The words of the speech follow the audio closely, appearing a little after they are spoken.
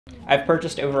I've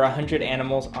purchased over 100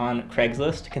 animals on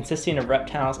Craigslist, consisting of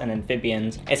reptiles and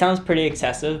amphibians. It sounds pretty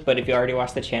excessive, but if you already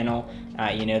watched the channel,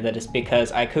 you know that it's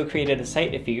because I co-created a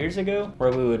site a few years ago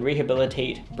where we would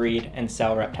rehabilitate, breed, and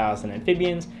sell reptiles and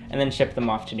amphibians, and then ship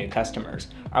them off to new customers.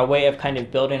 Our way of kind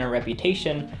of building a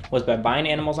reputation was by buying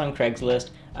animals on Craigslist,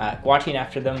 watching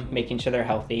after them, making sure they're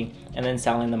healthy, and then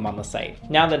selling them on the site.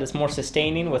 Now that it's more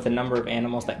sustaining with the number of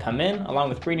animals that come in, along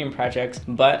with breeding projects,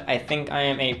 but I think I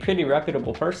am a pretty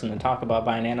reputable person to talk about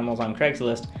buying animals on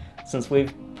Craigslist, since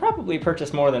we've probably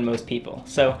purchased more than most people.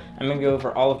 So I'm gonna go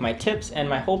over all of my tips and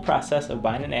my whole process of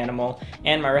buying an animal,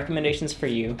 and my recommendations for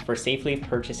you for safely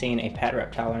purchasing a pet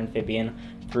reptile or amphibian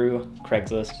through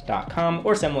Craigslist.com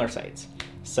or similar sites.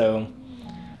 So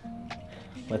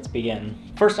let's begin.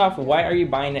 First off, why are you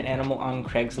buying an animal on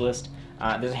Craigslist?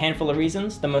 There's a handful of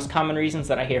reasons. The most common reasons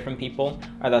that I hear from people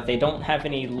are that they don't have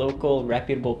any local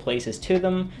reputable places to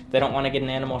them, they don't want to get an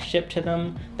animal shipped to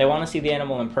them, they want to see the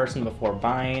animal in person before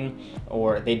buying,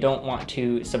 or they don't want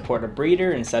to support a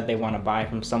breeder, instead they want to buy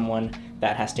from someone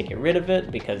that has to get rid of it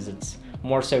because it's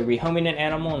more so rehoming an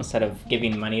animal instead of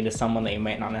giving money to someone that you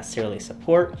might not necessarily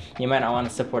support. You might not want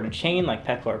to support a chain like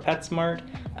Petco or PetSmart.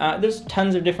 There's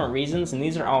tons of different reasons, and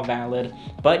these are all valid,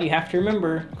 but you have to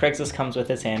remember Craigslist comes with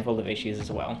its handful of issues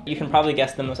as well. You can probably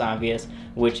guess the most obvious,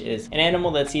 which is an animal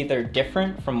that's either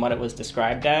different from what it was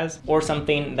described as, or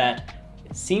something that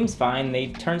seems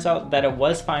fine. Turns out that it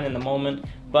was fine in the moment,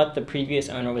 but the previous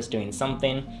owner was doing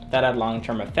something that had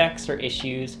long-term effects or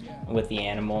issues with the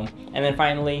animal. And then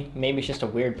finally, maybe it's just a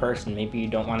weird person. Maybe you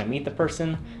don't want to meet the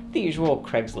person, the usual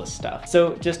Craigslist stuff.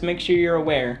 So just make sure you're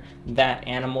aware that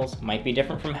animals might be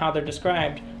different from how they're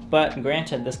described, but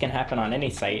granted, this can happen on any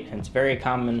site, and it's very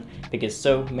common because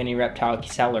so many reptile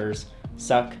sellers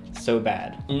suck so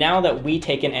bad. Now that we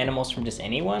take in animals from just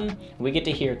anyone, we get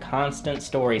to hear constant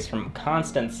stories from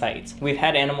constant sites. We've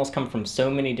had animals come from so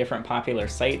many different popular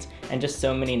sites and just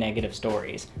so many negative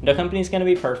stories. No company's gonna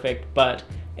be perfect, but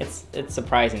it's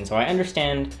surprising. So I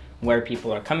understand where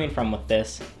people are coming from with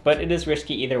this, but it is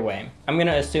risky either way. I'm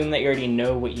gonna assume that you already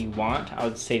know what you want. I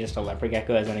would say just a leopard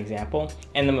gecko as an example.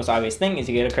 And the most obvious thing is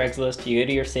you go to Craigslist, you go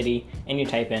to your city, and you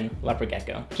type in leopard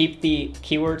gecko. Keep the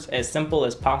keywords as simple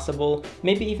as possible.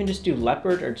 Maybe even just do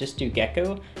leopard or just do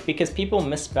gecko, because people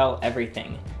misspell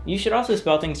everything. You should also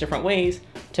spell things different ways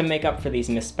to make up for these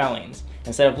misspellings.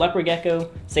 Instead of leopard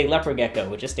gecko, say leopard gecko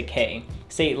with just a K.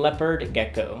 Say leopard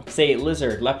gecko. Say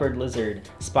lizard, leopard lizard,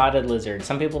 spotted lizard.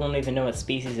 Some people don't even know what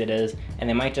species it is, and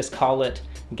they might just call it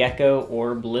gecko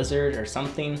or blizzard or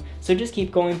something. So just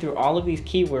keep going through all of these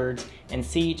keywords and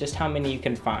see just how many you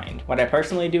can find. What I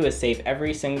personally do is save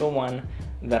every single one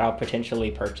that I'll potentially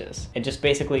purchase. It just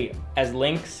basically as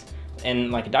links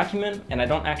in like a document, and I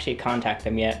don't actually contact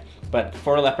them yet. But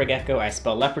for leopard gecko, I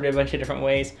spell leopard a bunch of different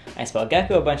ways, I spell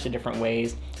gecko a bunch of different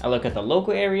ways, I look at the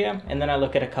local area, and then I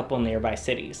look at a couple nearby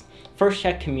cities. First,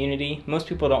 check community. Most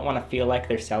people don't want to feel like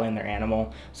they're selling their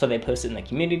animal, so they post it in the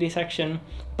community section,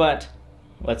 but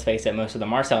let's face it, most of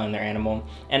them are selling their animal,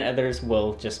 and others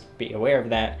will just be aware of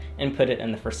that and put it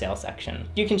in the for sale section.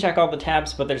 You can check all the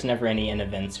tabs, but there's never any in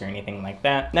events or anything like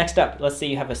that. Next up, let's say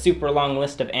you have a super long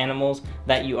list of animals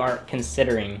that you are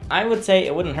considering. I would say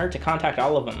it wouldn't hurt to contact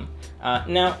all of them.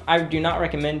 Now, I do not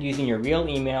recommend using your real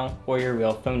email or your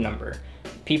real phone number.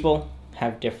 People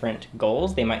have different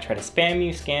goals. They might try to spam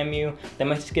you, scam you, they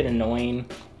might just get annoying,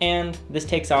 and this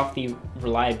takes off the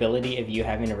reliability of you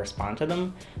having to respond to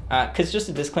them. Because just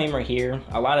a disclaimer here,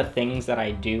 a lot of things that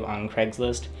I do on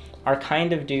Craigslist are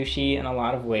kind of douchey in a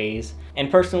lot of ways,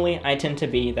 and personally, I tend to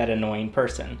be that annoying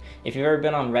person. If you've ever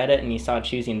been on Reddit and you saw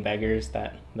Choosing Beggars,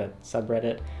 that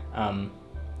subreddit,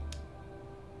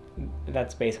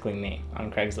 that's basically me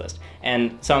on Craigslist.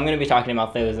 And so I'm going to be talking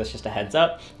about those. That's just a heads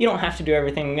up. You don't have to do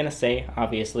everything I'm going to say,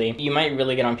 obviously. You might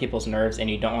really get on people's nerves and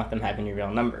you don't want them having your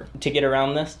real number. To get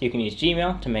around this, you can use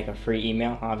Gmail to make a free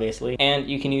email, obviously. And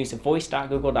you can use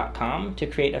voice.google.com to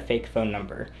create a fake phone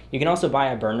number. You can also buy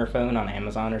a burner phone on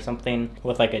Amazon or something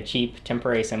with like a cheap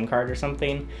temporary SIM card or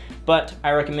something. But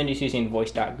I recommend just using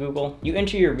voice.google. You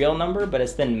enter your real number, but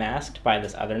it's then masked by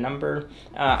this other number.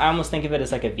 I almost think of it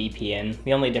as like a VPN.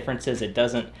 The only difference is it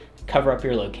doesn't cover up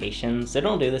your location, so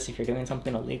don't do this if you're doing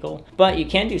something illegal. But you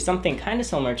can do something kind of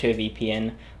similar to a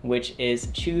VPN, which is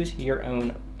choose your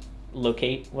own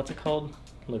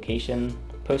location,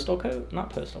 postal code?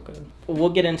 Not postal code. We'll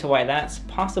get into why that's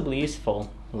possibly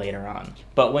useful later on.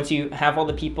 But once you have all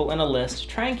the people in a list,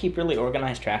 try and keep really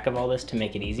organized track of all this to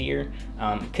make it easier.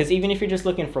 Because even if you're just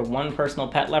looking for one personal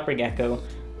pet leopard gecko,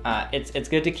 it's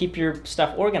good to keep your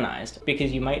stuff organized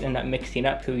because you might end up mixing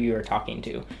up who you are talking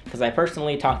to. Because I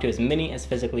personally talk to as many as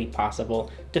physically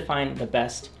possible to find the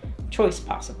best choice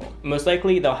possible. Most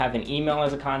likely they'll have an email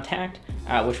as a contact,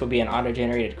 which will be an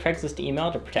auto-generated Craigslist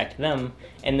email to protect them,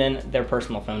 and then their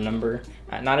personal phone number.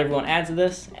 Not everyone adds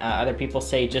this. Other people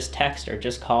say just text or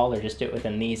just call or just do it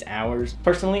within these hours.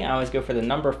 Personally, I always go for the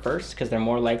number first because they're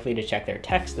more likely to check their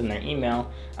text than their email,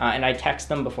 and I text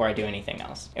them before I do anything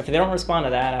else. If they don't respond to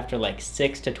that after like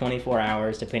 6 to 24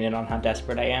 hours, depending on how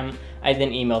desperate I am, I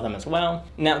then email them as well.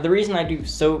 Now, the reason I do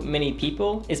so many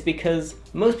people is because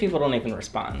most people don't even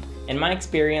respond. In my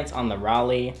experience on the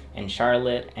Raleigh and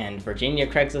Charlotte and Virginia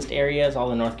Craigslist areas,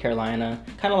 all in North Carolina,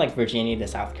 kind of like Virginia to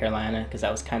South Carolina, because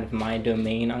that was kind of my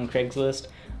domain on Craigslist,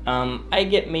 I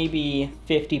get maybe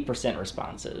 50%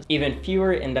 responses. Even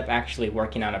fewer end up actually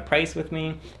working out a price with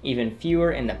me, even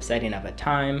fewer end up setting up a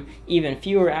time, even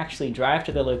fewer actually drive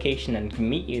to the location and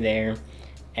meet you there,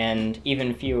 and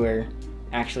even fewer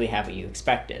actually have what you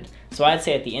expected. So I'd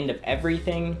say at the end of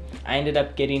everything, I ended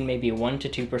up getting maybe 1 to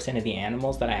 2% of the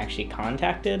animals that I actually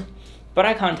contacted, but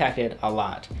I contacted a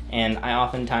lot, and I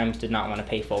oftentimes did not want to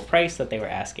pay full price that they were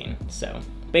asking. So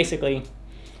basically,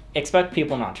 expect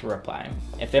people not to reply.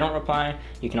 If they don't reply,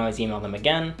 you can always email them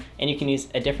again, and you can use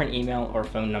a different email or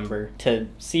phone number to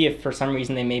see if for some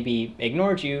reason they maybe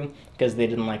ignored you because they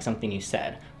didn't like something you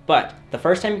said. But the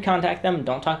first time you contact them,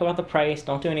 don't talk about the price,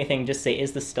 don't do anything, just say,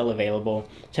 is this still available,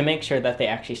 to make sure that they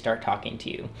actually start talking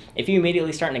to you. If you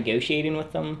immediately start negotiating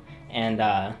with them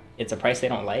and it's a price they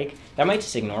don't like, they might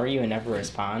just ignore you and never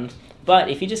respond. But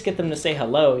if you just get them to say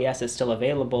hello, yes, it's still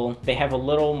available, they have a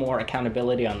little more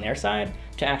accountability on their side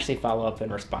to actually follow up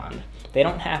and respond. They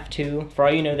don't have to. For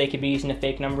all you know, they could be using a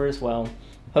fake number as well.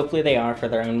 Hopefully they are for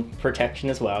their own protection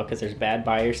as well, because there's bad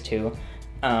buyers too.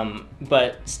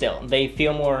 But still, they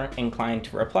feel more inclined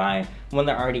to reply when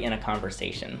they're already in a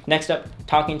conversation. Next up,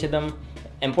 talking to them.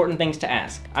 Important things to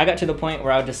ask. I got to the point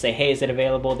where I would just say, hey, is it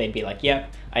available? They'd be like,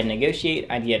 yep. I'd negotiate,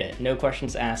 I'd get it. No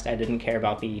questions asked. I didn't care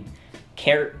about the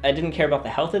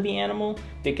health of the animal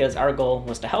because our goal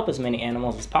was to help as many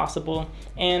animals as possible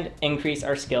and increase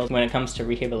our skills when it comes to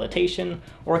rehabilitation,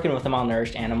 working with the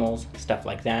malnourished animals, stuff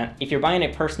like that. If you're buying a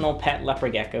personal pet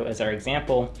leopard gecko as our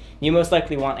example, you most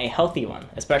likely want a healthy one,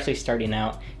 especially starting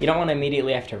out. You don't want to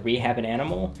immediately have to rehab an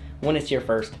animal when it's your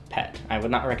first pet. I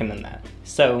would not recommend that.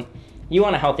 So you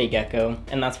want a healthy gecko,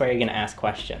 and that's why you're going to ask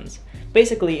questions.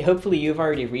 Basically, hopefully you've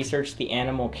already researched the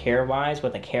animal care-wise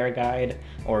with a care guide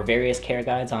or various care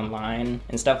guides online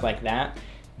and stuff like that.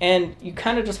 And you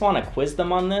kind of just want to quiz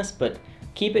them on this, but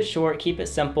keep it short, keep it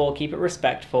simple, keep it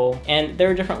respectful. And there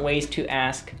are different ways to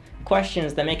ask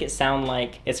questions that make it sound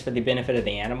like it's for the benefit of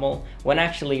the animal, when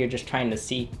actually you're just trying to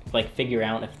figure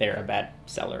out if they're a bad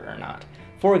seller or not.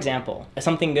 For example,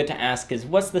 something good to ask is,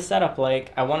 what's the setup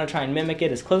like? I want to try and mimic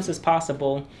it as close as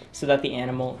possible so that the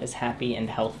animal is happy and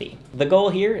healthy. The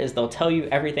goal here is they'll tell you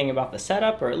everything about the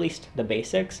setup, or at least the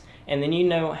basics, and then you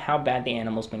know how bad the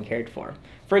animal's been cared for.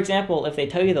 For example, if they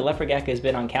tell you the leopard gecko has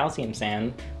been on calcium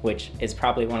sand, which is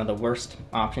probably one of the worst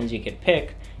options you could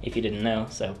pick if you didn't know,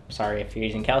 so sorry if you're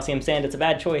using calcium sand, it's a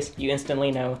bad choice. You instantly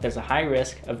know there's a high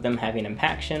risk of them having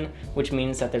impaction, which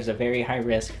means that there's a very high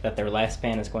risk that their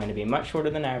lifespan is going to be much shorter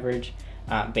than average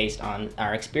based on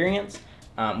our experience.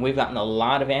 We've gotten a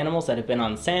lot of animals that have been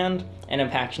on sand, and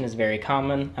impaction is very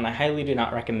common, and I highly do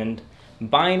not recommend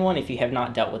buying one if you have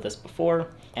not dealt with this before,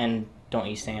 and don't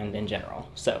use sand in general.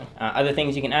 So other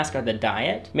things you can ask are the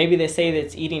diet. Maybe they say that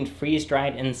it's eating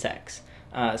freeze-dried insects.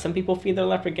 Some people feed their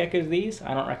leopard geckos these.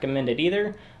 I don't recommend it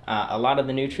either. A lot of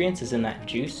the nutrients is in that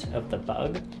juice of the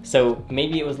bug. So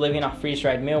maybe it was living off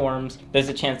freeze-dried mealworms. There's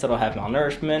a chance it'll have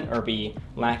malnourishment or be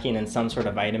lacking in some sort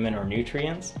of vitamin or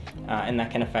nutrients, and that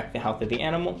can affect the health of the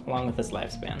animal along with its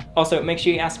lifespan. Also, make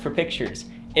sure you ask for pictures.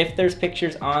 If there's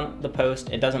pictures on the post,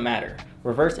 it doesn't matter.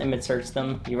 Reverse image search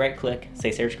them, you right click,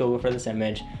 say search Google for this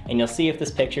image, and you'll see if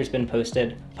this picture's been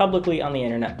posted publicly on the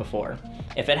internet before.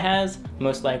 If it has,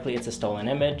 most likely it's a stolen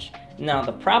image. Now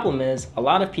the problem is, a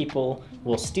lot of people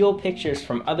will steal pictures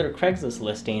from other Craigslist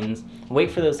listings,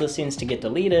 wait for those listings to get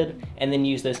deleted, and then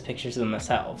use those pictures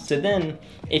themselves. So then,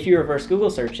 if you reverse Google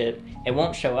search it, it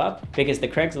won't show up because the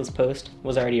Craigslist post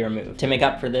was already removed. To make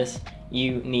up for this,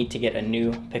 you need to get a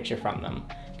new picture from them.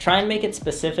 Try and make it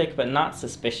specific but not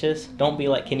suspicious. Don't be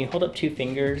like, can you hold up 2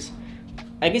 fingers?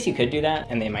 I guess you could do that,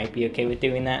 and they might be okay with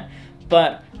doing that,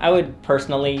 but I would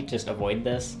personally just avoid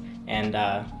this and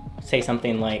say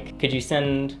something like, could you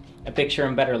send a picture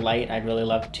in better light, I'd really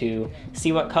love to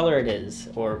see what color it is,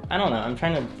 or I don't know, I'm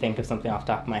trying to think of something off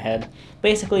the top of my head.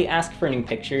 Basically, ask for new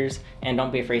pictures, and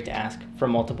don't be afraid to ask for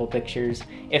multiple pictures.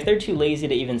 If they're too lazy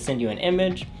to even send you an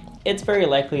image, it's very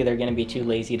likely they're going to be too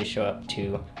lazy to show up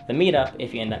to the meetup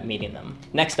if you end up meeting them.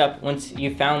 Next up, once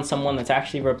you've found someone that's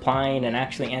actually replying and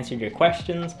actually answered your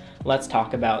questions, let's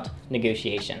talk about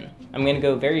negotiation. I'm going to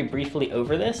go very briefly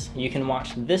over this. You can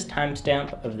watch this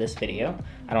timestamp of this video.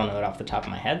 I don't know it off the top of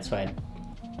my head, so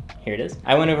here it is.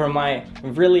 I went over my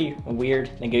really weird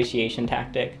negotiation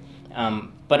tactic,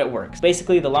 but it works.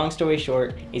 Basically, the long story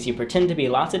short is you pretend to be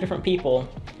lots of different people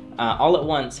all at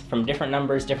once from different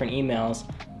numbers, different emails,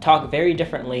 talk very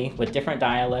differently with different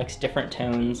dialects, different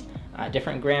tones,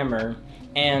 different grammar,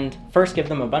 and first give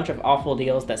them a bunch of awful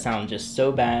deals that sound just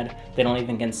so bad they don't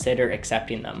even consider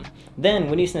accepting them.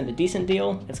 Then when you send a decent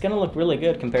deal, it's gonna look really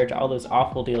good compared to all those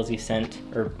awful deals you sent,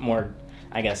 or more,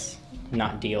 I guess,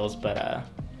 not deals, but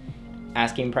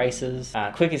asking prices.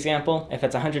 Quick example, if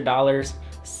it's $100,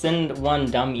 send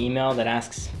one dumb email that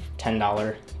asks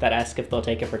 $10, that asks if they'll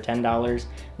take it for $10,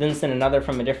 then send another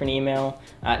from a different email.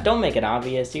 Don't make it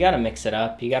obvious, you gotta mix it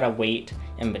up, you gotta wait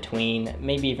in between,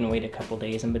 maybe even wait a couple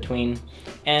days in between,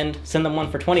 and send them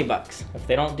one for 20 bucks. If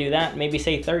they don't do that, maybe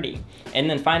say 30. And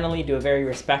then finally do a very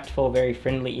respectful, very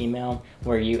friendly email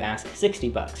where you ask 60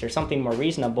 bucks or something more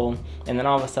reasonable, and then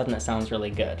all of a sudden it sounds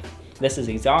really good. This is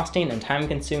exhausting and time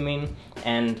consuming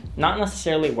and not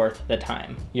necessarily worth the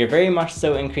time. You're very much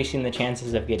so increasing the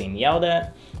chances of getting yelled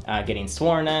at, getting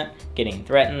sworn at, getting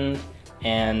threatened,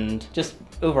 and just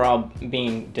overall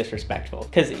being disrespectful,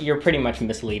 because you're pretty much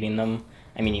misleading them.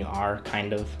 I mean, you are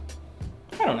kind of,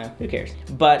 I don't know, who cares?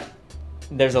 But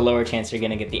there's a lower chance you're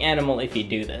gonna get the animal if you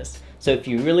do this. So if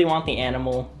you really want the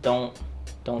animal, don't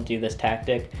do this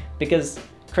tactic, because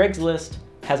Craigslist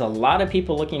has a lot of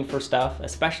people looking for stuff,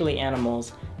 especially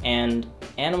animals, and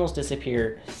animals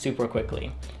disappear super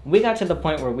quickly. We got to the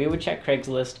point where we would check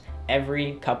Craigslist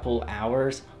every couple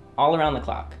hours, all around the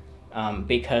clock,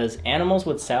 because animals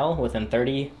would sell within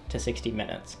 30 to 60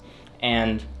 minutes.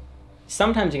 And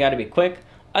sometimes you gotta be quick,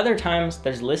 other times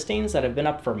there's listings that have been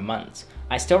up for months.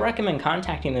 I still recommend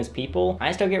contacting those people.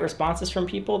 I still get responses from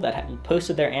people that have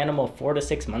posted their animal 4 to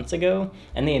 6 months ago,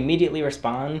 and they immediately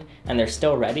respond and they're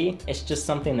still ready. It's just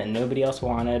something that nobody else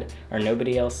wanted or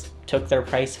nobody else took their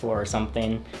price for or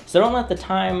something. So don't let the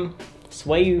time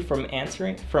sway you from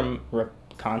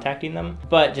contacting them,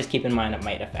 but just keep in mind it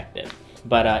might affect it.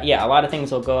 But yeah, a lot of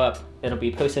things will go up. It'll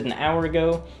be posted an hour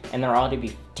ago, and there ought to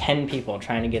be 10 people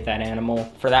trying to get that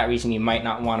animal. For that reason, you might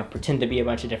not want to pretend to be a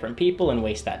bunch of different people and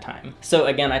waste that time. So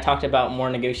again, I talked about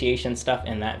more negotiation stuff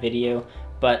in that video,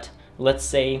 but let's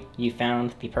say you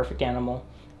found the perfect animal,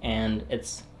 and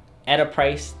it's at a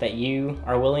price that you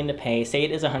are willing to pay. Say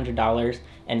it is $100,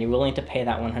 and you're willing to pay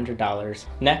that $100.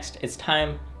 Next, it's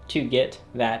time to get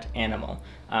that animal.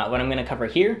 What I'm gonna cover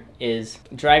here is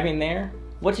driving there,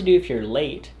 what to do if you're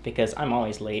late, because I'm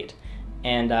always late,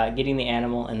 and getting the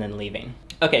animal and then leaving.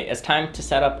 Okay, it's time to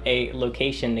set up a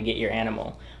location to get your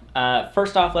animal.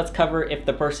 First off, let's cover if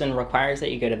the person requires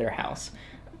that you go to their house.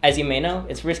 As you may know,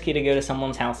 it's risky to go to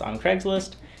someone's house on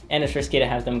Craigslist, and it's risky to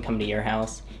have them come to your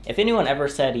house. If anyone ever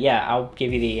said, yeah, I'll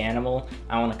give you the animal,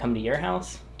 I wanna come to your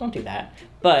house, don't do that.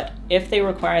 But if they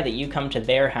require that you come to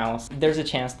their house, there's a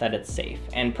chance that it's safe.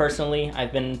 And personally,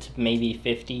 I've been to maybe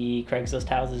 50 Craigslist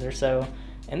houses or so,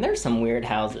 and there's some weird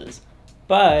houses,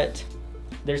 but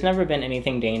there's never been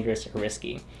anything dangerous or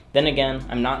risky. Then again,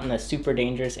 I'm not in a super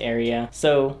dangerous area,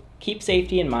 so keep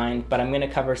safety in mind, but I'm gonna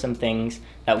cover some things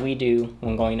that we do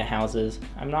when going to houses.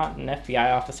 I'm not an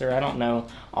FBI officer, I don't know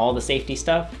all the safety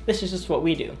stuff. This is just what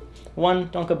we do. One,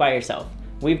 don't go by yourself.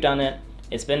 We've done it,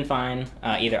 it's been fine.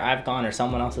 Either I've gone or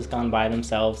someone else has gone by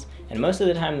themselves, and most of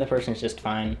the time the person's just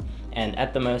fine. And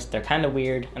at the most, they're kind of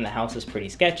weird, and the house is pretty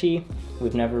sketchy.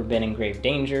 We've never been in grave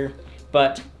danger,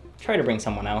 but try to bring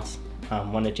someone else,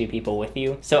 1 to 2 people with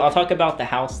you. So I'll talk about the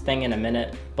house thing in a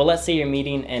minute, but let's say you're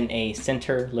meeting in a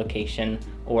center location,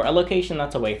 or a location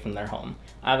that's away from their home.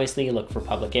 Obviously, you look for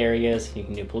public areas, you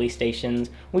can do police stations.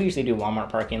 We usually do Walmart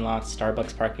parking lots,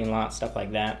 Starbucks parking lots, stuff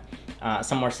like that.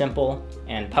 Somewhere simple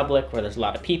and public where there's a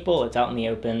lot of people, it's out in the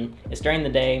open, it's during the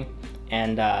day,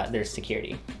 and there's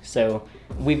security. So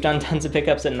we've done tons of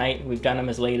pickups at night. We've done them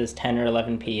as late as 10 or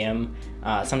 11 p.m.,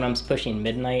 sometimes pushing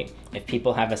midnight. If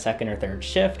people have a second or third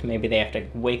shift, maybe they have to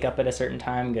wake up at a certain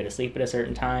time, go to sleep at a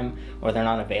certain time, or they're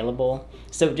not available.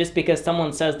 So just because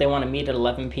someone says they want to meet at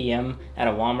 11 p.m. at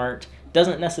a Walmart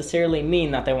doesn't necessarily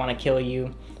mean that they want to kill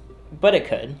you, but it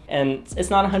could. And it's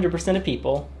not 100% of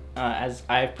people, as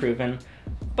I've proven,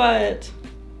 but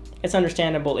it's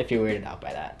understandable if you're weirded out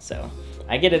by that. So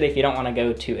I get it if you don't want to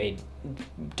go to a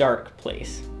dark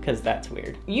place, because that's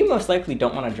weird. You most likely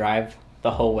don't want to drive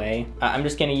the whole way. I'm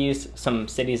just gonna use some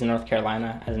cities in North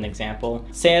Carolina as an example.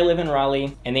 Say I live in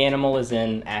Raleigh and the animal is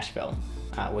in Asheville,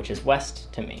 which is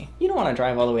west to me. You don't want to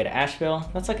drive all the way to Asheville.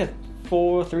 That's like a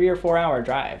 3 or 4 hour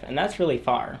drive, and that's really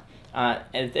far.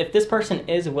 If this person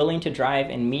is willing to drive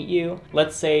and meet you,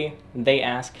 let's say they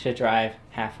ask to drive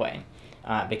halfway,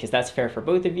 because that's fair for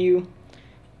both of you.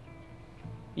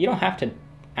 You don't have to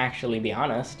actually be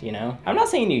honest, you know? I'm not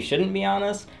saying you shouldn't be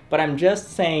honest, but I'm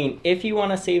just saying if you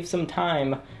want to save some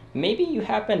time, maybe you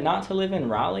happen not to live in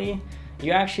Raleigh,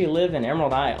 you actually live in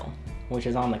Emerald Isle, which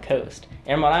is on the coast.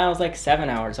 Emerald Isle is like 7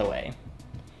 hours away.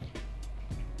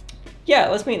 Yeah,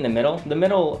 let's meet in the middle. The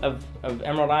middle of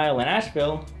Emerald Isle and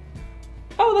Asheville.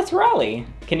 Oh, that's Raleigh.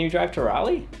 Can you drive to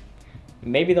Raleigh?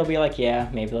 Maybe they'll be like, yeah,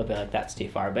 maybe they'll be like, that's too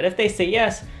far. But if they say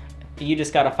yes, you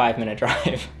just got a 5-minute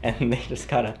drive and they just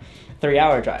got a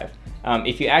 3-hour drive.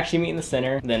 If you actually meet in the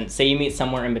center, then say you meet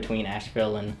somewhere in between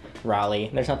Asheville and Raleigh,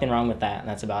 there's nothing wrong with that.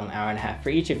 That's about 1.5 hours for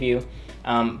each of you.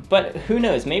 But who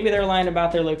knows, maybe they're lying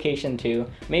about their location too.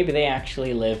 Maybe they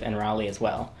actually live in Raleigh as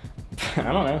well. I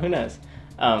don't know, who knows?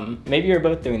 Maybe you're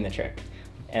both doing the trick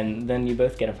and then you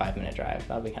both get a 5-minute drive.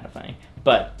 That'll be kind of funny.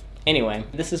 But anyway,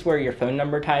 this is where your phone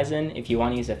number ties in. If you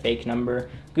want to use a fake number,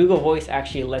 Google Voice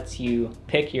actually lets you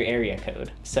pick your area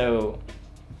code. So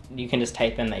you can just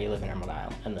type in that you live in Emerald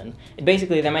Isle, and then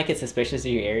basically they might get suspicious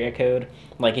of your area code.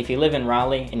 Like if you live in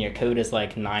Raleigh and your code is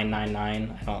like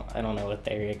 999, I don't know what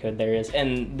the area code there is,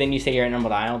 and then you say you're in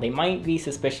Emerald Isle, they might be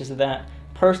suspicious of that.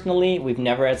 Personally, we've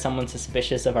never had someone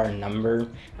suspicious of our number.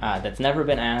 That's never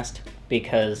been asked,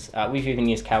 because we've even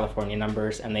used California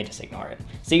numbers and they just ignore it.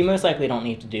 So you most likely don't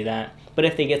need to do that. But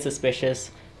if they get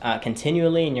suspicious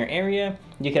continually in your area,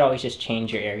 you could always just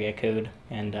change your area code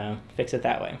and fix it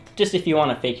that way. Just if you want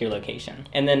to fake your location.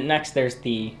 And then next there's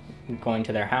the going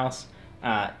to their house.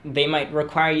 They might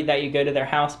require that you go to their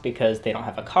house because they don't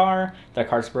have a car, their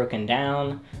car's broken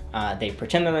down, they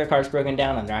pretend that their car's broken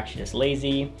down and they're actually just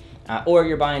lazy, or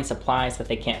you're buying supplies that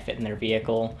they can't fit in their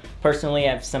vehicle. Personally,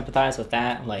 I've sympathized with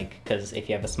that, like, because if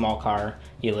you have a small car,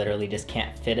 you literally just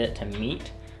can't fit it to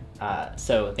meet.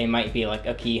 So they might be like,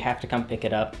 okay, you have to come pick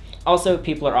it up. Also,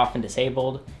 people are often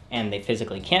disabled and they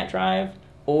physically can't drive,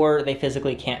 or they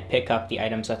physically can't pick up the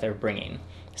items that they're bringing.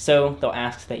 So they'll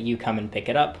ask that you come and pick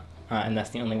it up, and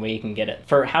that's the only way you can get it.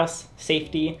 For house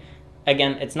safety,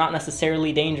 again, it's not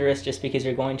necessarily dangerous just because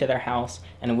you're going to their house,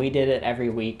 and we did it every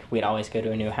week. We'd always go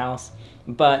to a new house,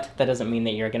 but that doesn't mean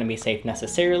that you're going to be safe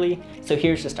necessarily. So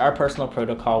here's just our personal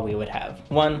protocol we would have.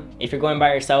 1, if you're going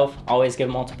by yourself, always give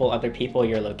multiple other people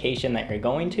your location that you're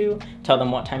going to. Tell them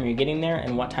what time you're getting there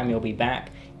and what time you'll be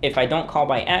back. If I don't call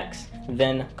by X,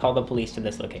 then call the police to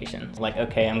this location. Like,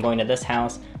 okay, I'm going to this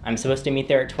house. I'm supposed to meet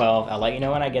there at 12. I'll let you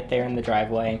know when I get there in the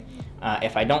driveway.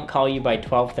 If I don't call you by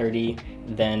 12:30,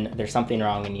 then there's something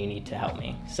wrong and you need to help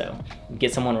me. So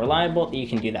get someone reliable that you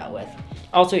can do that with.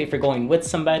 Also, if you're going with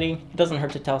somebody, it doesn't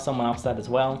hurt to tell someone else that as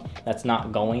well. That's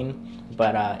not going,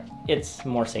 but it's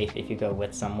more safe if you go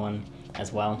with someone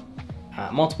as well.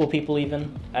 Multiple people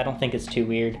even, I don't think it's too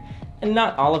weird. And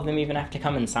not all of them even have to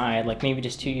come inside. Like maybe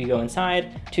just 2 you go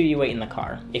inside, 2 you wait in the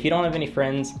car. If you don't have any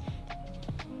friends,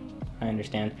 I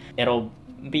understand. It'll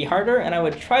be harder, and I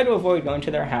would try to avoid going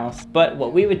to their house. But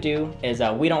what we would do is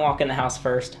we don't walk in the house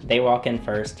first, they walk in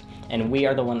first, and we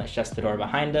are the one that shuts the door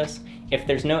behind us. If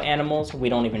there's no animals, we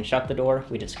don't even shut the door,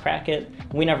 we just crack it.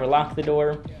 We never lock the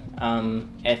door.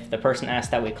 If the person asks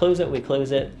that we close it, we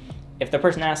close it. If the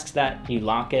person asks that you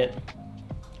lock it,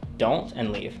 don't,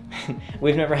 and leave.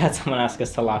 We've never had someone ask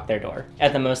us to lock their door.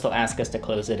 At the most, they'll ask us to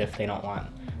close it if they don't want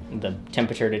the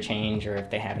temperature to change or if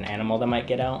they have an animal that might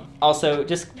get out. Also,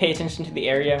 just pay attention to the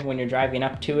area when you're driving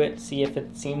up to it, see if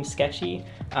it seems sketchy.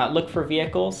 Look for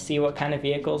vehicles, see what kind of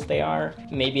vehicles they are.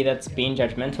 Maybe that's being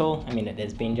judgmental. I mean, it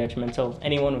is being judgmental.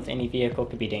 Anyone with any vehicle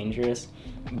could be dangerous,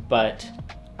 but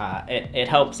it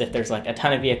helps if there's like a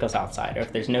ton of vehicles outside or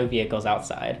if there's no vehicles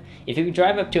outside. If you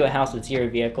drive up to a house with 0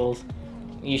 vehicles,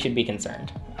 you should be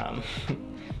concerned.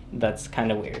 That's kind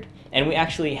of weird. And we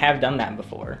actually have done that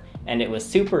before, and it was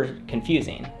super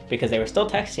confusing because they were still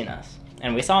texting us,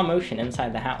 and we saw motion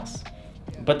inside the house,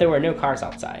 but there were no cars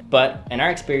outside. But in our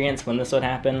experience, when this would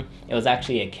happen, it was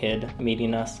actually a kid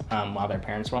meeting us while their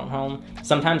parents weren't home.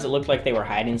 Sometimes it looked like they were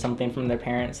hiding something from their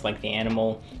parents, like the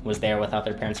animal was there without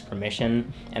their parents'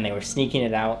 permission, and they were sneaking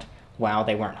it out while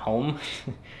they weren't home.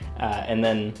 And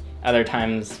then other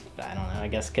times, I don't know, I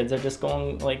guess kids are just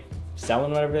going like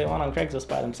selling whatever they want on Craigslist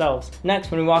by themselves.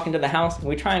 Next, when we walk into the house,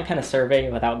 we try and kind of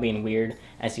survey without being weird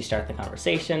as you start the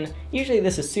conversation. Usually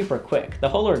this is super quick. The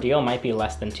whole ordeal might be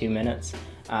less than 2 minutes.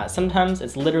 Sometimes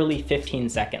it's literally 15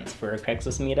 seconds for a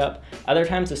Craigslist meetup. Other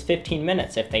times it's 15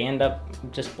 minutes if they end up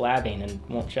just blabbing and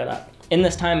won't shut up. In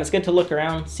this time, it's good to look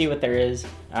around, see what there is.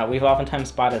 We've oftentimes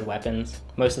spotted weapons.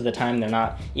 Most of the time, they're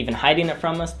not even hiding it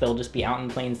from us. They'll just be out in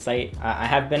plain sight. I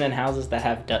have been in houses that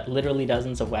have literally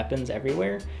dozens of weapons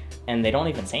everywhere, and they don't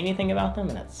even say anything about them,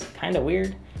 and it's kind of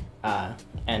weird.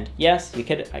 And yes, I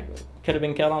could have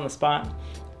been killed on the spot.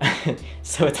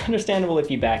 So it's understandable if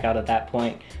you back out at that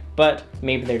point. But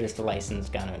maybe they're just a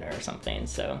licensed gun owner or something.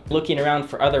 So looking around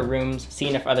for other rooms,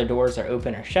 seeing if other doors are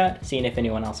open or shut, seeing if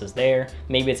anyone else is there.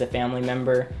 Maybe it's a family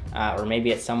member, or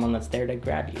maybe it's someone that's there to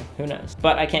grab you, who knows.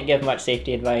 But I can't give much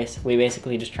safety advice. We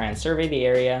basically just try and survey the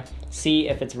area, see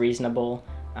if it's reasonable,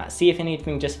 see if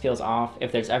anything just feels off.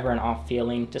 If there's ever an off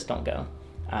feeling, just don't go.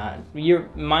 Your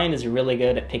mind is really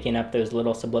good at picking up those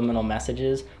little subliminal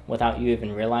messages without you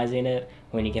even realizing it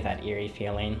when you get that eerie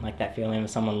feeling, like that feeling of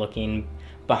someone looking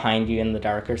behind you in the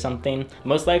dark or something.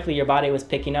 Most likely your body was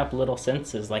picking up little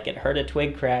senses, like it heard a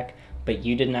twig crack, but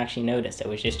you didn't actually notice. It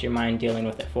was just your mind dealing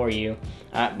with it for you.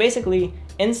 Basically,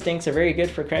 instincts are very good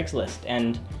for Craigslist,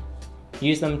 and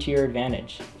use them to your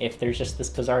advantage. If there's just this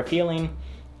bizarre feeling,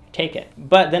 take it.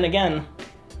 But then again,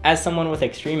 as someone with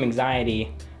extreme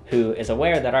anxiety who is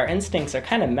aware that our instincts are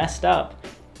kind of messed up,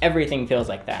 everything feels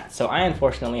like that. So I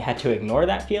unfortunately had to ignore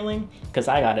that feeling because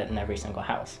I got it in every single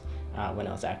house when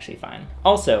it was actually fine.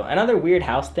 Also, another weird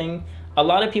house thing, a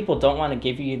lot of people don't want to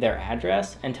give you their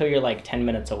address until you're like 10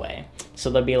 minutes away. So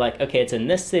they'll be like, okay, it's in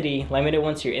this city, let me know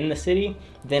once you're in the city,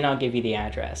 then I'll give you the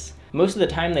address. Most of the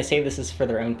time they say this is for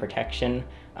their own protection.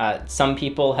 Some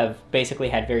people have basically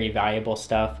had very valuable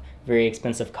stuff, very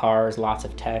expensive cars, lots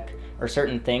of tech, or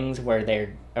certain things where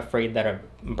they're afraid that a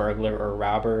burglar or a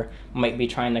robber might be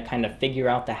trying to kind of figure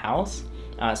out the house.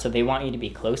 So they want you to be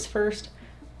close first.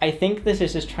 I think this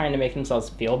is just trying to make themselves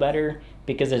feel better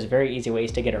because there's very easy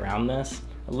ways to get around this.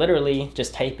 Literally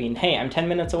just typing, hey, I'm 10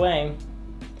 minutes away.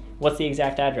 What's the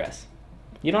exact address?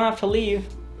 You don't have to leave.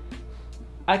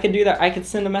 I could do that. I could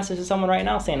send a message to someone right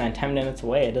now saying I'm 10 minutes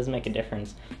away. It doesn't make a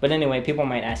difference. But anyway, people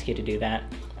might ask you to do that.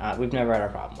 We've never had a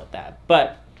problem with that.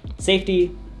 But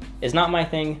safety is not my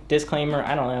thing. Disclaimer,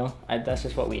 I don't know. That's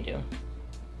just what we do.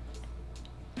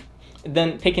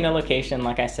 Then picking a location,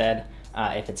 like I said,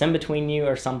 if it's in between you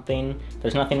or something,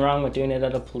 there's nothing wrong with doing it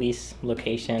at a police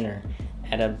location or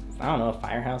at a, I don't know, a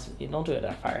firehouse. You don't do it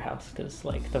at a firehouse because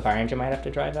like the fire engine might have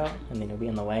to drive out and then you'll be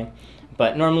in the way.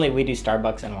 But normally we do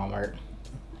Starbucks and Walmart.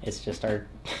 It's just our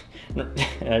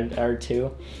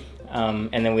two.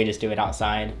 And then we just do it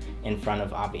outside in front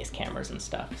of obvious cameras and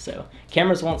stuff. So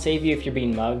cameras won't save you if you're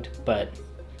being mugged, but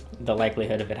the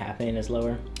likelihood of it happening is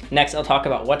lower. Next, I'll talk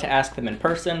about what to ask them in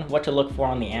person, what to look for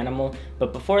on the animal.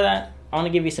 But before that, I want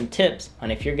to give you some tips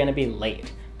on if you're going to be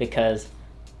late, because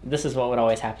this is what would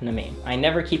always happen to me. I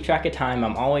never keep track of time.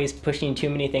 I'm always pushing too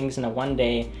many things in a one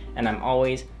day, and I'm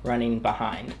always running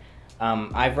behind.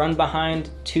 I've run behind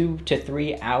 2 to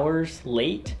 3 hours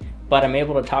late, but I'm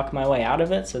able to talk my way out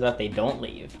of it so that they don't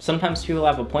leave. Sometimes people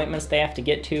have appointments they have to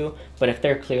get to, but if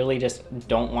they're clearly just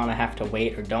don't want to have to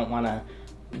wait or don't want to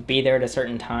be there at a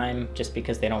certain time just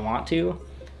because they don't want to,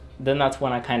 then that's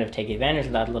when I kind of take advantage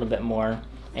of that a little bit more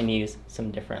and use some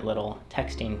different little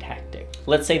texting tactics.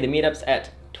 Let's say the meetup's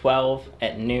at 12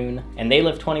 at noon and they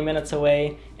live 20 minutes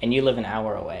away and you live an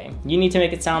hour away. You need to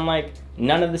make it sound like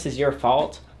none of this is your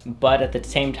fault, but at the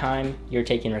same time, you're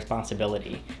taking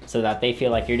responsibility so that they feel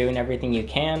like you're doing everything you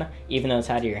can, even though it's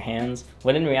out of your hands,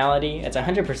 when in reality, it's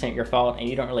 100% your fault and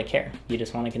you don't really care. You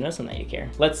just want to convince them that you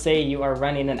care. Let's say you are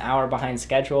running an hour behind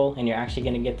schedule and you're actually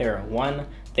going to get there at 1.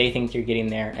 They think you're getting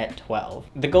there at 12.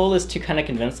 The goal is to kind of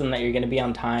convince them that you're going to be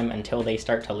on time until they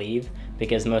start to leave,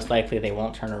 because most likely they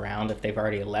won't turn around if they've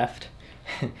already left.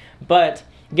 But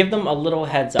give them a little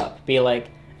heads up. Be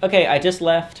like, okay, I just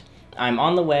left. I'm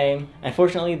on the way.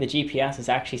 Unfortunately, the GPS is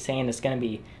actually saying it's going to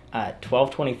be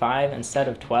 12:25 instead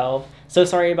of 12. So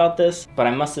sorry about this, but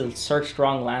I must have searched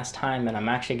wrong last time and I'm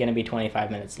actually going to be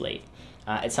 25 minutes late.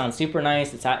 It sounds super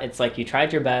nice. It's like you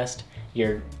tried your best.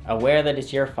 You're aware that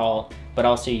it's your fault, but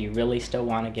also you really still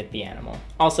want to get the animal.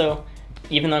 Also,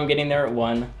 even though I'm getting there at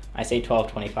 1, I say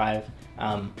 12:25.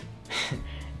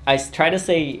 I try to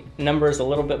say numbers a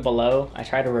little bit below. I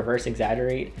try to reverse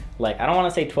exaggerate. Like, I don't want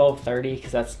to say 12:30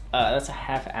 because that's a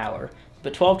half hour.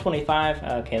 But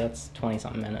 12:25, okay, that's 20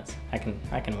 something minutes. I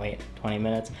can wait 20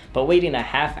 minutes. But waiting a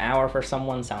half hour for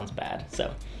someone sounds bad.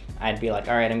 So I'd be like,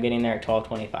 all right, I'm getting there at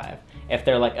 12:25. If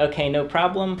they're like, okay, no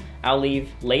problem, I'll leave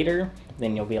later,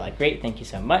 then you'll be like, great, thank you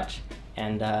so much.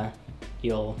 And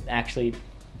you'll actually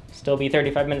still be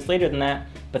 35 minutes later than that,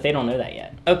 but they don't know that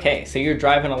yet. Okay, so you're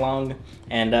driving along,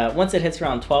 and once it hits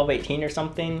around 12:18 or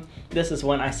something, this is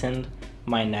when I send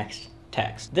my next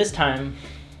text. This time,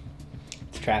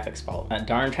 it's traffic's fault.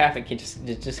 Darn traffic, it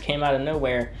just came out of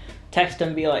nowhere. Text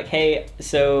them, be like, hey,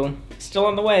 so still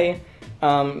on the way,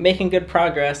 making good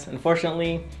progress.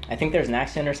 Unfortunately, I think there's an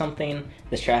accident or something.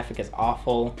 This traffic is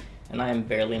awful, and I am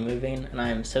barely moving, and I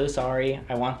am so sorry.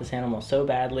 I want this animal so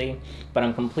badly, but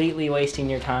I'm completely wasting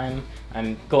your time.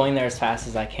 I'm going there as fast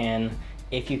as I can.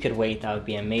 If you could wait, that would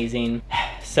be amazing.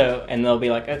 So, and they'll be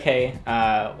like, okay,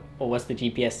 well, what's the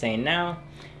GPS saying now?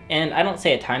 And I don't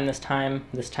say a time this time.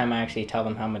 This time I actually tell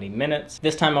them how many minutes.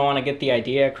 This time I want to get the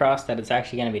idea across that it's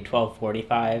actually going to be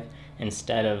 12:45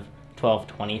 instead of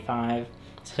 12:25.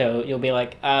 So you'll be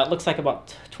like, looks like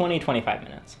about 20-25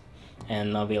 minutes.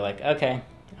 And they'll be like, okay,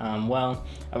 well,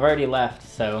 I've already left,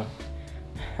 so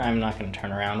I'm not going to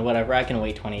turn around. Whatever, I can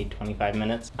wait 20-25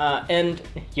 minutes. And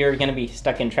you're going to be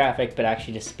stuck in traffic, but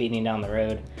actually just speeding down the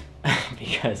road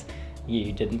because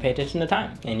you didn't pay attention to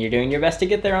time. And you're doing your best to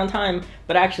get there on time,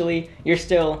 but actually you're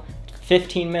still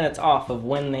 15 minutes off of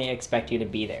when they expect you to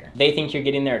be there. They think you're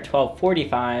getting there at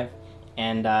 12:45,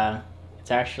 and it's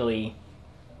actually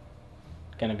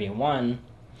going to be 1.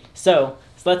 So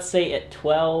let's say at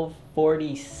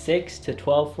 12:46 to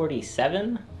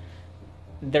 12:47,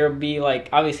 there'll be like,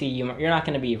 obviously you're not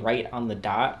going to be right on the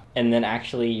dot, and then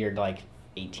actually you're like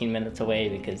 18 minutes away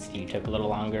because you took a little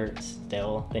longer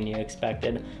still than you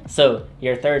expected. So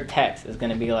your third text is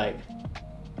going to be like,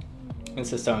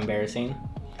 this is so embarrassing.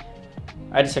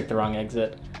 I just took the wrong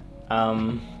exit.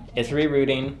 It's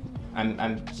rerouting.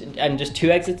 I'm just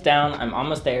 2 exits down. I'm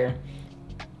almost there.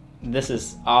 This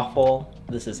is awful.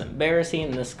 This is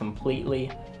embarrassing. This completely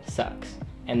sucks.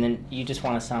 And then you just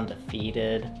want to sound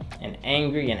defeated and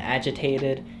angry and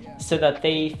agitated, so that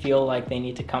they feel like they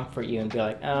need to comfort you and be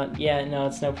like, yeah, no,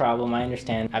 it's no problem, I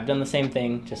understand. I've done the same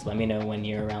thing, just let me know when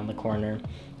you're around the corner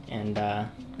and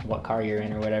what car you're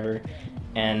in or whatever.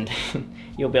 And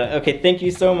you'll be like, okay, thank you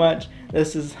so much.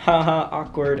 This is haha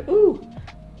awkward. Ooh,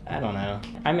 I don't know.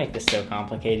 I make this so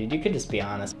complicated. You could just be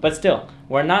honest. But still,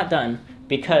 we're not done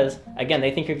because, again,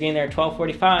 they think you're getting there at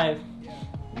 12:45.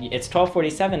 It's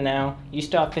 12:47 now, you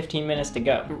still have 15 minutes to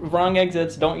go. Wrong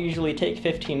exits don't usually take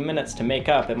 15 minutes to make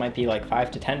up. It might be like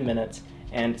 5 to 10 minutes.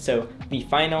 And so the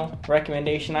final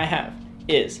recommendation I have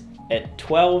is at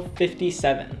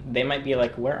 12:57, they might be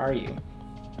like, where are you?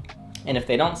 And if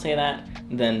they don't say that,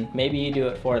 then maybe you do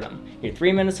it for them. You're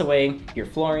 3 minutes away, you're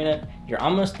flooring it, you're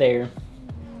almost there.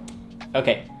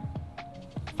 Okay,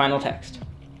 final text.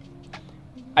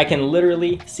 I can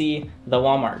literally see the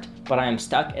Walmart, but I am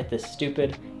stuck at this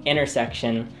stupid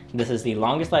intersection. This is the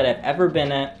longest light I've ever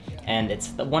been at, and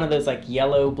it's one of those like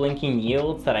yellow blinking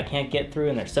yields that I can't get through,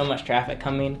 and there's so much traffic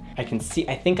coming. I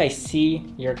think I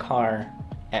see your car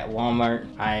at Walmart.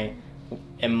 I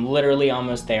am literally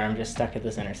almost there. I'm just stuck at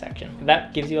this intersection.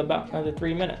 That gives you about another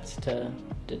 3 minutes to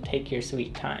take your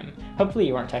sweet time. Hopefully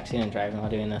you weren't texting and driving while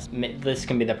doing this. This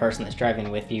can be the person that's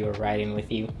driving with you or riding with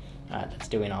you that's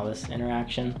doing all this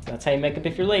interaction. So that's how you make up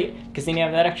if you're late, because then you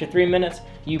have that extra 3 minutes.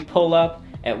 You pull up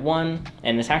at 1,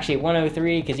 and it's actually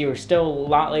 1:03 because you were still a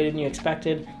lot later than you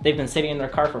expected. They've been sitting in their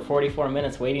car for 44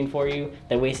 minutes waiting for you.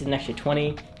 They wasted an extra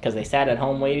 20 because they sat at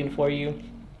home waiting for you.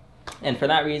 And for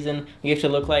that reason, you have to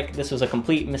look like this was a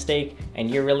complete mistake and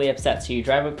you're really upset. So you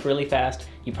drive up really fast,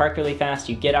 you park really fast,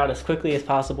 you get out as quickly as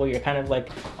possible. You're kind of like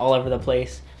all over the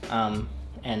place,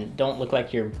 and don't look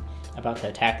like you're about to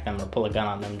attack them or pull a gun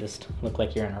on them. Just look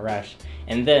like you're in a rush.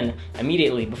 And then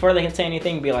immediately, before they can say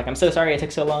anything, be like, I'm so sorry it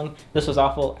took so long. This was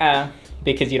awful,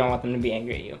 because you don't want them to be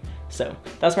angry at you. So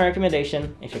that's my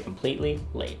recommendation if you're completely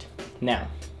late. Now,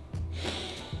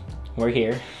 we're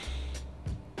here.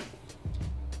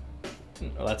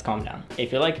 Let's calm down.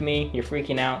 If you're like me, you're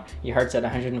freaking out, your heart's at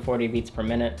 140 beats per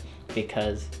minute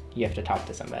because you have to talk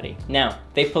to somebody. Now,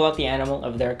 they pull out the animal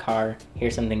of their car.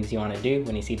 Here's some things you want to do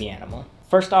when you see the animal.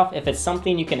 First off, if it's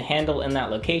something you can handle in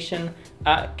that location,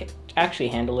 actually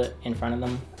handle it in front of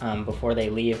them before they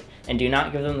leave, and do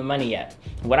not give them the money yet.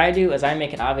 What I do is I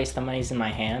make it obvious the money's in my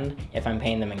hand if I'm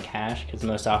paying them in cash, because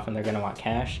most often they're going to want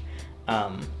cash.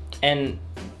 And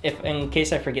if, in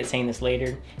case I forget saying this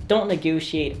later, don't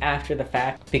negotiate after the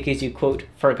fact because you, quote,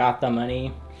 forgot the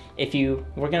money. If you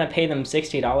were gonna pay them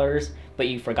 $60, but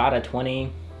you forgot a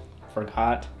 20,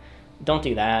 don't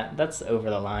do that. That's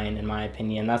over the line, in my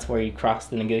opinion. That's where you cross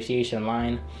the negotiation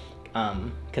line,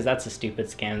 because that's a stupid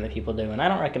scam that people do, and I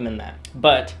don't recommend that.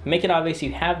 But make it obvious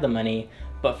you have the money,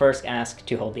 but first ask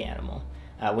to hold the animal.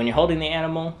 When you're holding the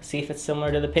animal, see if it's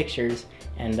similar to the pictures,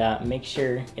 and make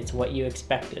sure it's what you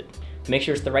expected. Make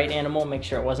sure it's the right animal, make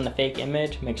sure it wasn't a fake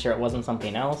image, make sure it wasn't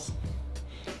something else.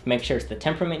 Make sure it's the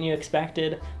temperament you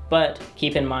expected, but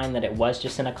keep in mind that it was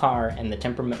just in a car and the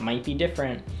temperament might be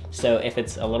different. So if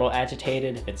it's a little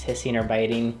agitated, if it's hissing or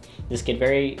biting, this could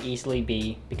very easily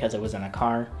be because it was in a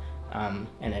car.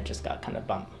 And it just got kind of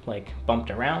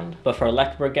bumped around. But for a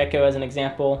leopard gecko as an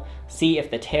example, see if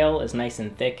the tail is nice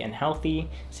and thick and healthy,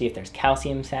 see if there's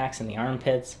calcium sacs in the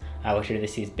armpits, which are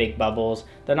these big bubbles.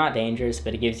 They're not dangerous,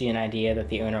 but it gives you an idea that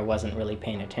the owner wasn't really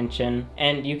paying attention.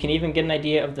 And you can even get an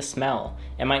idea of the smell.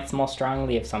 It might smell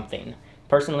strongly of something.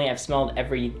 Personally, I've smelled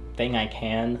everything I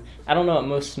can. I don't know what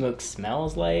most smoke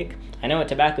smells like. I know what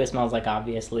tobacco smells like,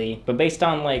 obviously, but based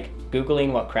on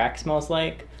Googling what crack smells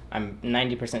like, I'm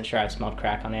 90% sure I've smelled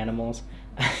crack on animals.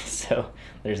 So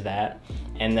there's that.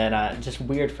 And then just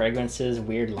weird fragrances,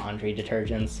 weird laundry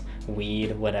detergents,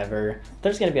 weed, whatever.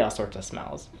 There's gonna be all sorts of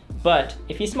smells. But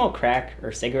if you smell crack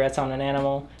or cigarettes on an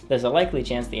animal, there's a likely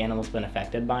chance the animal's been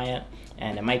affected by it,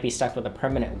 and it might be stuck with a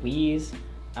permanent wheeze,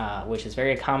 which is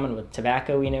very common with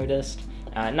tobacco, we noticed.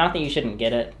 Not that you shouldn't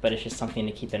get it, but it's just something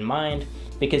to keep in mind,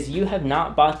 because you have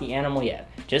not bought the animal yet.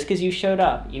 Just because you showed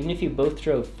up, even if you both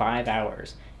drove 5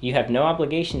 hours, you have no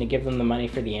obligation to give them the money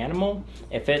for the animal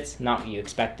if it's not what you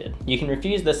expected. You can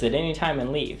refuse this at any time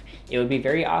and leave. It would be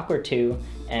very awkward too,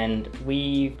 and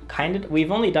we've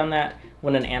only done that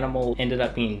when an animal ended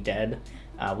up being dead.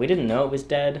 We didn't know it was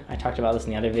dead. I talked about this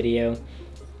in the other video.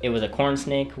 It was a corn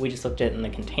snake. We just looked at it in the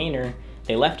container.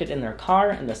 They left it in their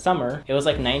car in the summer. It was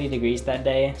 90 degrees that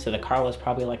day, so the car was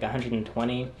probably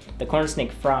 120. The corn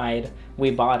snake fried.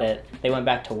 We bought it. They went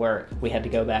back to work. We had to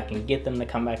go back and get them to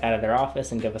come back out of their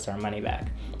office and give us our money back.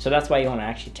 So that's why you want to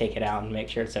actually take it out and make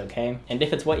sure it's okay. And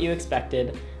if it's what you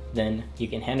expected, then you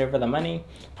can hand over the money.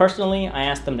 Personally, I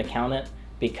asked them to count it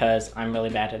because I'm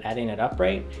really bad at adding it up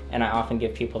right, and I often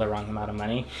give people the wrong amount of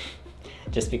money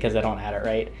just because I don't add it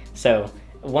right. So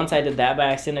once I did that by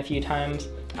accident a few times,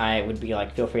 I would be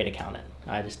feel free to count it,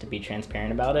 just to be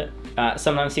transparent about it.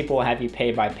 Sometimes people will have you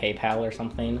pay by PayPal or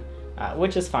something,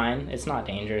 which is fine. It's not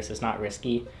dangerous, it's not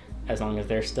risky, as long as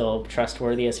they're still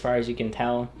trustworthy as far as you can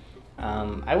tell.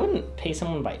 I wouldn't pay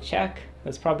someone by check.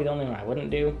 That's probably the only one I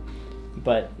wouldn't do,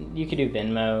 but you could do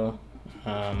Venmo.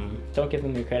 Don't give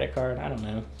them your credit card, I don't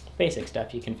know. Basic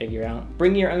stuff you can figure out.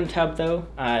 Bring your own tub though,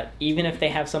 even if they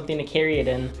have something to carry it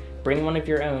in. Bring one of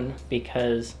your own,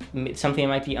 because something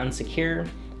might be unsecure.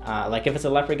 Like if it's a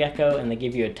leopard gecko and they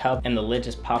give you a tub and the lid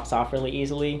just pops off really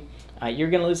easily, you're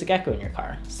gonna lose a gecko in your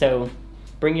car. So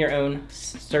bring your own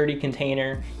sturdy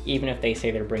container, even if they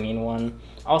say they're bringing one.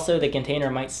 Also, the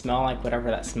container might smell like whatever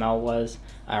that smell was,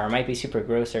 or it might be super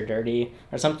gross or dirty,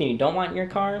 or something you don't want in your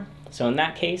car. So in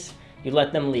that case, you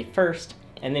let them leave first,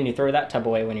 and then you throw that tub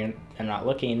away when you're not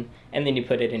looking, and then you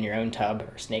put it in your own tub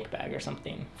or snake bag or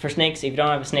something. For snakes, if you don't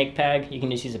have a snake bag, you can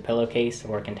just use a pillowcase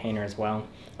or a container as well.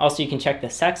 Also, you can check the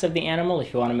sex of the animal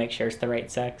if you want to make sure it's the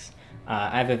right sex.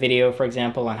 I have a video, for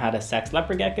example, on how to sex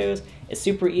leopard geckos. It's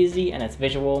super easy and it's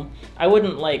visual. I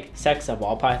wouldn't sex a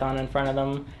ball python in front of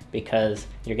them because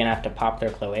you're gonna have to pop their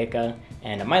cloaca,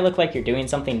 and it might look like you're doing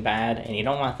something bad, and you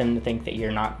don't want them to think that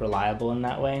you're not reliable in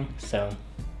that way. So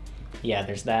yeah,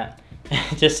 there's that.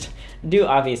 Just do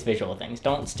obvious visual things.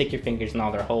 Don't stick your fingers in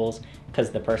all their holes,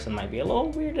 because the person might be a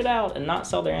little weirded out and not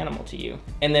sell their animal to you.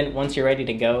 And then once you're ready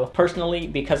to go, personally,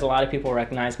 because a lot of people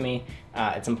recognize me,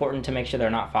 it's important to make sure they're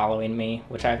not following me,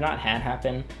 which I have not had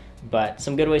happen. But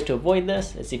some good ways to avoid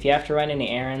this is if you have to run any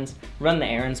errands, run the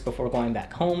errands before going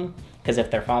back home, because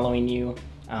if they're following you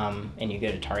and you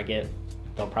go to Target,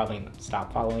 they'll probably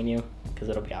stop following you because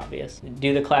it'll be obvious.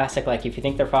 Do the classic, if you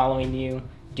think they're following you,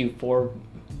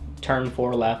 turn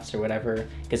 4 lefts or whatever,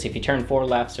 because if you turn 4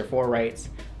 lefts or 4 rights,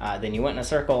 then you went in a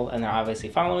circle and they're obviously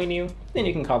following you, then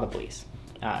you can call the police.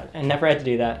 I never had to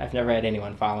do that. I've never had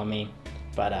anyone follow me,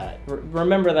 but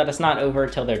remember that it's not over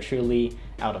till they're truly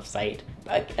out of sight.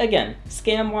 Again,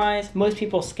 scam-wise, most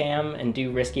people scam and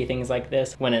do risky things like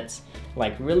this when it's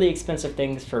really expensive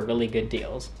things for really good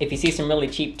deals. If you see some really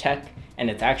cheap tech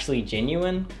and it's actually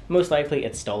genuine, most likely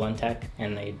it's stolen tech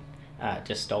and they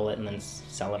just stole it and then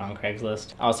sell it on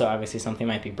Craigslist. Also, obviously something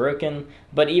might be broken,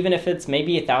 but even if it's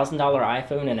maybe a $1,000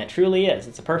 iPhone and it truly is,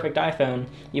 it's a perfect iPhone,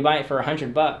 you buy it for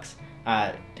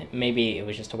 $100, maybe it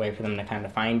was just a way for them to kind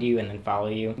of find you and then follow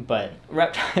you. But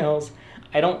reptiles,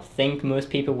 I don't think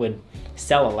most people would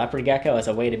sell a leopard gecko as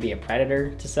a way to be a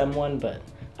predator to someone, but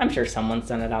I'm sure someone's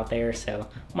done it out there, so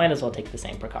might as well take the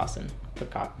same precaution.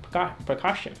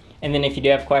 And then if you do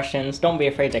have questions, don't be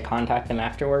afraid to contact them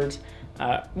afterwards.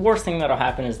 Worst thing that'll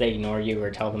happen is they ignore you or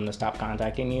tell them to stop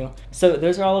contacting you. So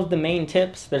those are all of the main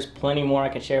tips. There's plenty more I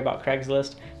could share about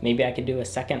Craigslist. Maybe I could do a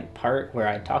second part where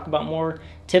I talk about more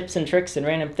tips and tricks and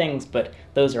random things, but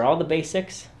those are all the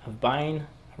basics of buying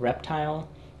a reptile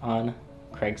on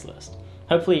Craigslist.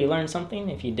 Hopefully you learned something.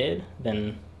 If you did,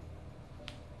 then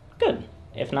good.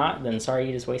 If not, then sorry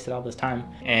you just wasted all this time.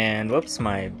 And whoops,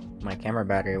 my camera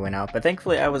battery went out, but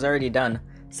thankfully I was already done.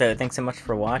 So thanks so much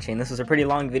for watching. This was a pretty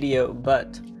long video,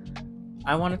 but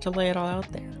I wanted to lay it all out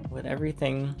there with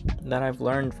everything that I've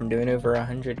learned from doing over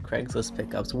 100 Craigslist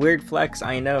pickups. Weird flex,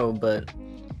 I know, but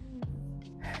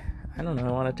I don't know,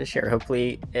 I wanted to share.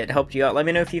 Hopefully it helped you out. Let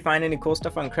me know if you find any cool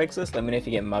stuff on Craigslist. Let me know if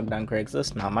you get mugged on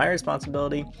Craigslist. Not my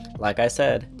responsibility. Like I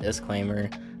said, disclaimer.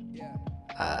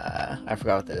 I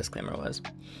forgot what the disclaimer was.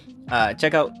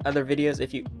 Check out other videos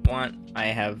if you want. I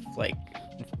have like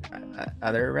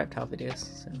other reptile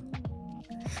videos.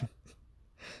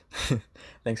 So.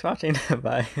 Thanks for watching.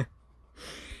 Bye.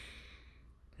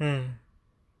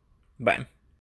 Bye.